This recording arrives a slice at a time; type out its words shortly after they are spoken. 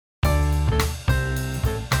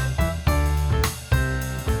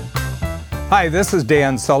Hi, this is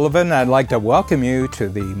Dan Sullivan. I'd like to welcome you to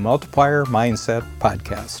the Multiplier Mindset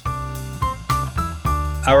Podcast.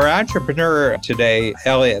 Our entrepreneur today,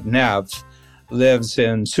 Elliot Neff, lives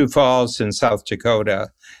in Sioux Falls in South Dakota.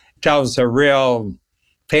 Tells a real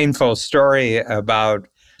painful story about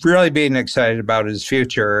really being excited about his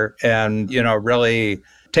future and, really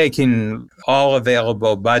taking all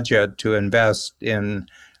available budget to invest in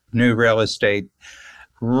new real estate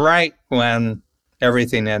right when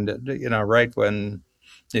everything ended, right when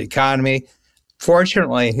the economy.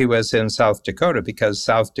 Fortunately, he was in South Dakota because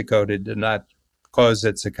South Dakota did not close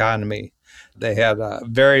its economy. They had a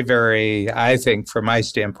very, very, I think, from my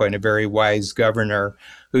standpoint, a very wise governor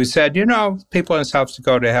who said, people in South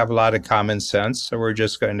Dakota have a lot of common sense, so we're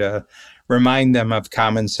just going to remind them of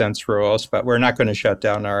common sense rules, but we're not going to shut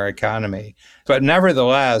down our economy. But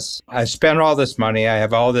nevertheless, I spent all this money, I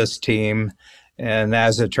have all this team, and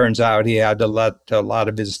as it turns out, he had to let a lot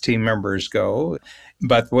of his team members go.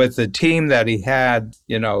 But with the team that he had,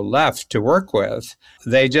 left to work with,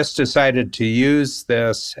 they just decided to use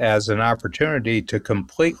this as an opportunity to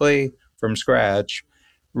completely, from scratch,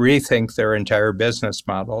 rethink their entire business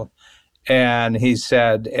model. And he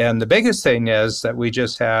said, and the biggest thing is that we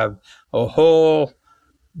just have a whole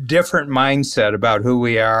different mindset about who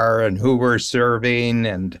we are and who we're serving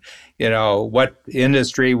and, what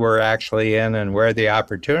industry we're actually in and where the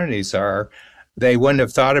opportunities are. They wouldn't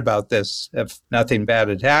have thought about this if nothing bad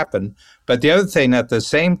had happened. But the other thing, at the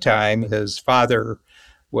same time, his father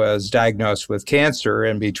was diagnosed with cancer,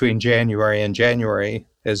 and between January and January,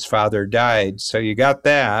 his father died. So you got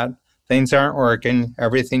that. Things aren't working.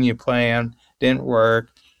 Everything you planned didn't work.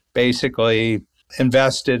 Basically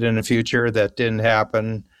invested in a future that didn't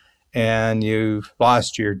happen, and you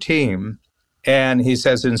lost your team. And he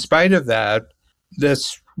says, in spite of that,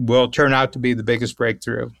 this will turn out to be the biggest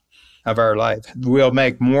breakthrough of our life. We'll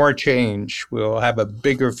make more change. We'll have a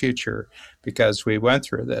bigger future because we went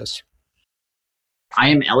through this. I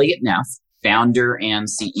am Elliot Neff, founder and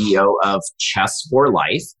CEO of Chess for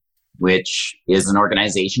Life, which is an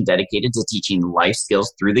organization dedicated to teaching life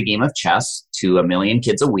skills through the game of chess to 1 million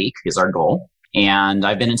kids a week is our goal. And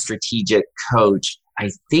I've been a strategic coach,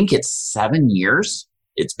 I think it's 7 years.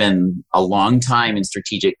 It's been a long time in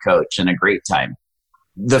strategic coach and a great time.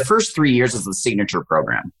 The first 3 years was the signature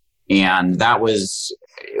program. And it was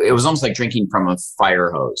almost like drinking from a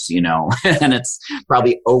fire hose, and it's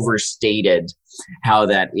probably overstated how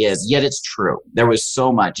that is. Yet it's true. There was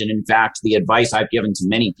so much. And in fact, the advice I've given to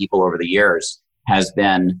many people over the years has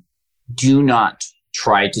been, do not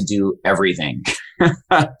try to do everything.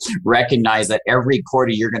 Recognize that every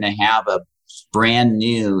quarter you're going to have a brand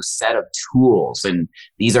new set of tools. And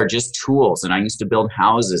these are just tools. And I used to build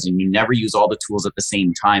houses, and you never use all the tools at the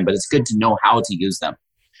same time, but it's good to know how to use them.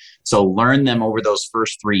 So learn them over those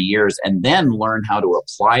first 3 years and then learn how to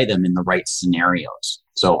apply them in the right scenarios.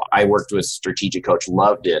 So I worked with strategic coach,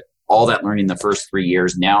 loved it. All that learning the first 3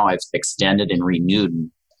 years. Now I've extended and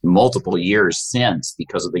renewed multiple years since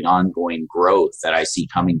because of the ongoing growth that I see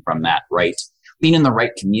coming from that, right? Being in the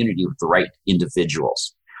right community with the right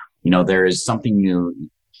individuals. There is something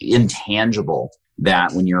intangible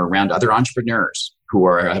that when you're around other entrepreneurs who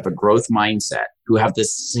have a growth mindset, who have the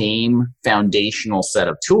same foundational set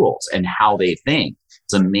of tools and how they think,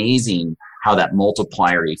 it's amazing how that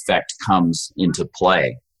multiplier effect comes into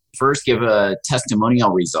play. First, give a testimonial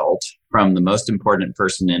result from the most important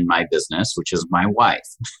person in my business, which is my wife.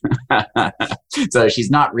 So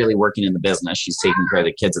she's not really working in the business. She's taking care of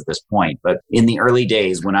the kids at this point. But in the early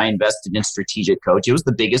days, when I invested in strategic coach, it was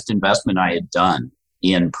the biggest investment I had done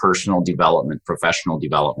in personal development, professional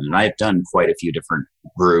development. And I've done quite a few different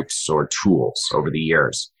groups or tools over the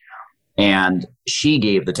years. And she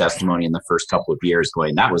gave the testimony in the first couple of years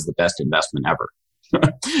going, that was the best investment ever.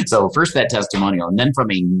 So first that testimonial, and then from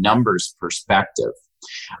a numbers perspective,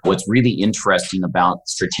 what's really interesting about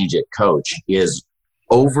strategic coach is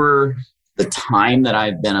over the time that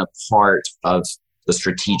I've been a part of the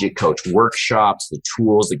strategic coach workshops, the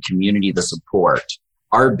tools, the community, the support,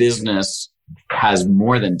 our business has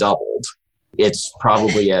more than doubled. It's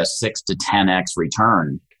probably a 6 to 10x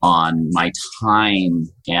return on my time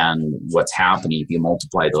and what's happening if you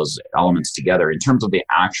multiply those elements together. In terms of the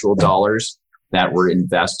actual dollars that were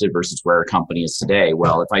invested versus where our company is today,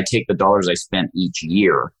 well, if I take the dollars I spent each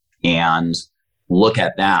year and look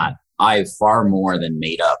at that, I've far more than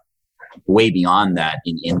made up, way beyond that,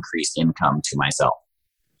 in increased income to myself.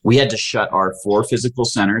 We had to shut our 4 physical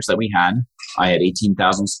centers that we had. I had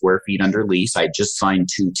 18,000 square feet under lease. I just signed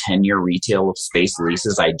 2 10-year retail space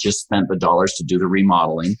leases. I just spent the dollars to do the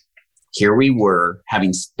remodeling. Here we were,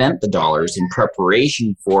 having spent the dollars in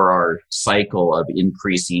preparation for our cycle of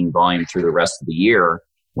increasing volume through the rest of the year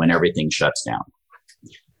when everything shuts down.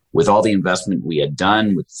 With all the investment we had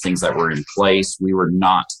done, with things that were in place, we were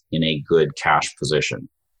not in a good cash position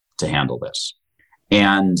to handle this.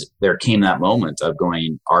 And there came that moment of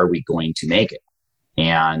going, are we going to make it?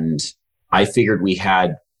 And I figured we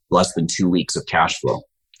had less than 2 weeks of cash flow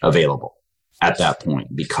available at that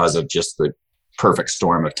point because of just the perfect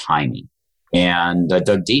storm of timing. And I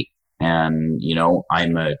dug deep. And,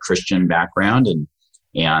 I'm a Christian background,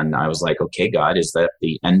 and I was like, okay, God, is that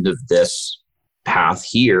the end of this path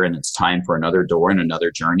here, and it's time for another door and another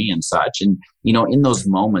journey and such? And, in those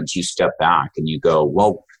moments, you step back and you go,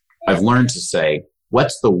 well, I've learned to say,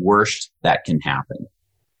 what's the worst that can happen?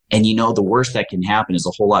 And the worst that can happen is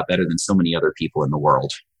a whole lot better than so many other people in the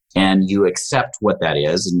world. And you accept what that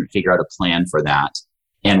is and figure out a plan for that.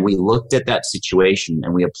 And we looked at that situation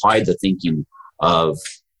and we applied the thinking of,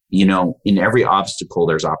 in every obstacle,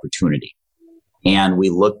 there's opportunity. And we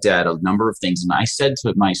looked at a number of things. And I said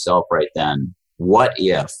to myself right then, what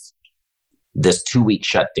if this 2-week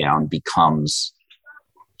shutdown becomes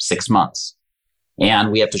 6 months?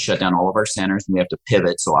 And we have to shut down all of our centers and we have to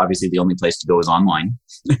pivot. So obviously the only place to go is online,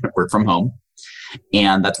 work from home.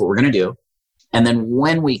 And that's what we're going to do. And then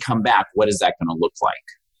when we come back, what is that going to look like?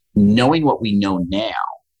 Knowing what we know now,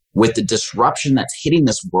 with the disruption that's hitting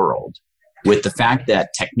this world, with the fact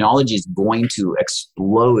that technology is going to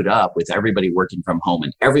explode up with everybody working from home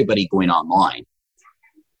and everybody going online,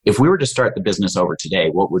 if we were to start the business over today,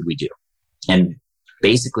 what would we do? And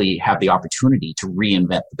basically have the opportunity to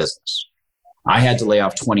reinvent the business. I had to lay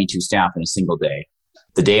off 22 staff in a single day.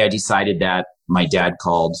 The day I decided that, my dad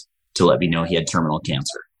called to let me know he had terminal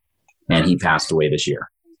cancer. And he passed away this year,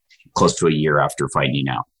 close to a year after finding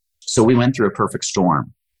out. So we went through a perfect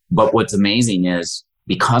storm. But what's amazing is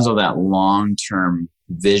because of that long-term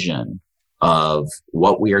vision of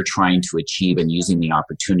what we are trying to achieve and using the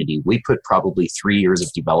opportunity, we put probably 3 years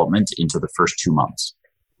of development into the first 2 months.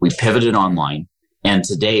 We pivoted online, and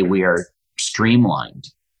today we are streamlined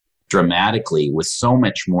dramatically with so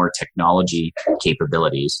much more technology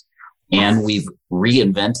capabilities, and we've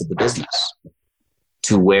reinvented the business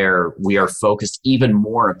to where we are focused even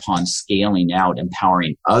more upon scaling out,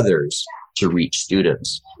 empowering others to reach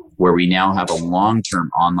students, where we now have a long-term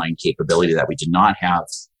online capability that we did not have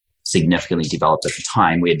significantly developed at the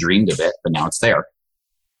time. We had dreamed of it, but now it's there.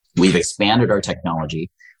 We've expanded our technology.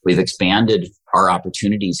 We've expanded our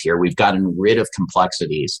opportunities here. We've gotten rid of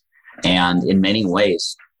complexities. And in many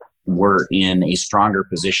ways, we're in a stronger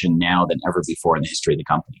position now than ever before in the history of the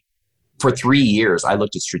company. For 3 years, I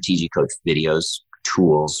looked at strategic coach videos,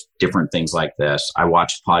 tools, different things like this. I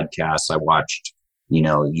watched podcasts. I watched,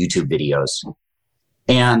 YouTube videos.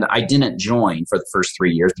 And I didn't join for the first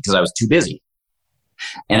 3 years because I was too busy.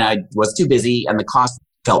 And I was too busy and the cost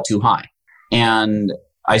felt too high. And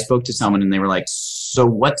I spoke to someone and they were like, so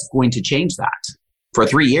what's going to change that? For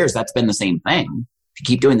 3 years, that's been the same thing. If you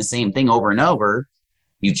keep doing the same thing over and over,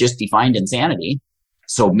 you've just defined insanity.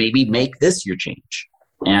 So maybe make this your change.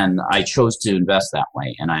 And I chose to invest that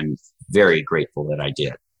way. And I'm very grateful that I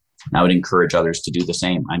did. And I would encourage others to do the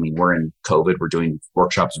same. I mean, we're in COVID. We're doing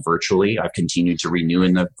workshops virtually. I've continued to renew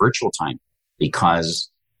in the virtual time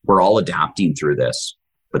because we're all adapting through this.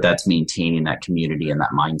 But that's maintaining that community and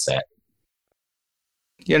that mindset.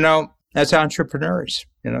 That's entrepreneurs.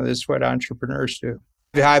 This is what entrepreneurs do.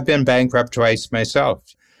 I've been bankrupt twice myself.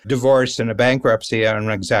 Divorce and a bankruptcy on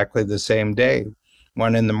exactly the same day,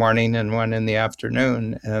 one in the morning and one in the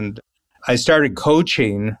afternoon. And I started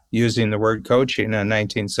coaching, using the word coaching, in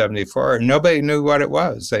 1974. And nobody knew what it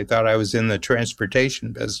was. They thought I was in the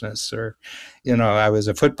transportation business or, I was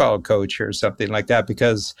a football coach or something like that,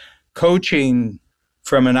 because coaching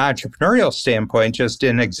from an entrepreneurial standpoint just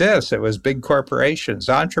didn't exist. It was big corporations.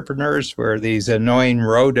 Entrepreneurs were these annoying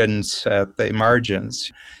rodents at the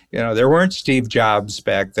margins. There weren't Steve Jobs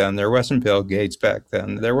back then. There wasn't Bill Gates back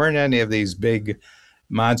then. There weren't any of these big,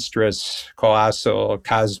 monstrous, colossal,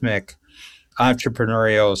 cosmic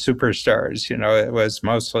entrepreneurial superstars. It was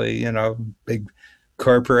mostly, big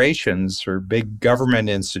corporations or big government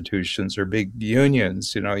institutions or big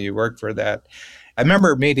unions. You worked for that. I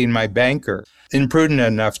remember meeting my banker, imprudent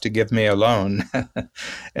enough to give me a loan.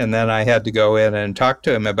 And then I had to go in and talk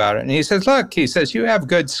to him about it. And he says, look, you have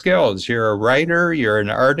good skills. You're a writer, you're an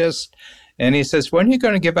artist. And he says, when are you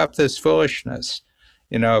going to give up this foolishness,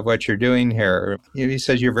 of what you're doing here? He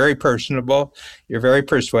says, you're very personable. You're very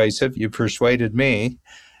persuasive. You persuaded me.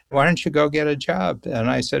 Why don't you go get a job? And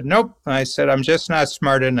I said, nope. I said, I'm just not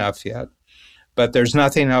smart enough yet. But there's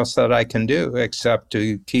nothing else that I can do except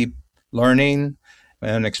to keep learning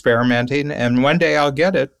and experimenting. And one day I'll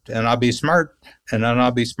get it and I'll be smart, and then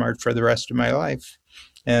I'll be smart for the rest of my life.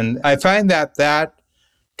 And I find that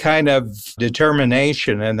kind of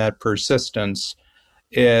determination and that persistence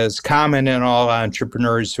is common in all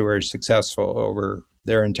entrepreneurs who are successful over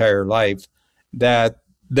their entire life, that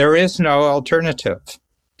there is no alternative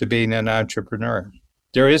to being an entrepreneur.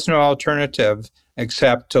 There is no alternative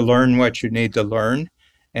except to learn what you need to learn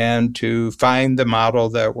and to find the model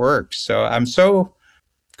that works. So I'm so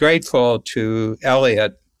grateful to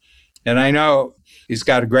Elliot. And I know he's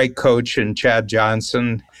got a great coach in Chad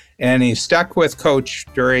Johnson, and he stuck with Coach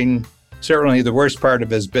during certainly the worst part of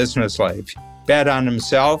his business life. Bet on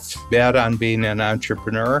himself, bet on being an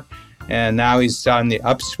entrepreneur. And now he's on the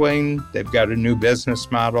upswing. They've got a new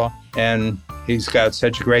business model, and he's got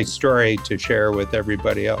such a great story to share with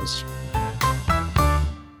everybody else.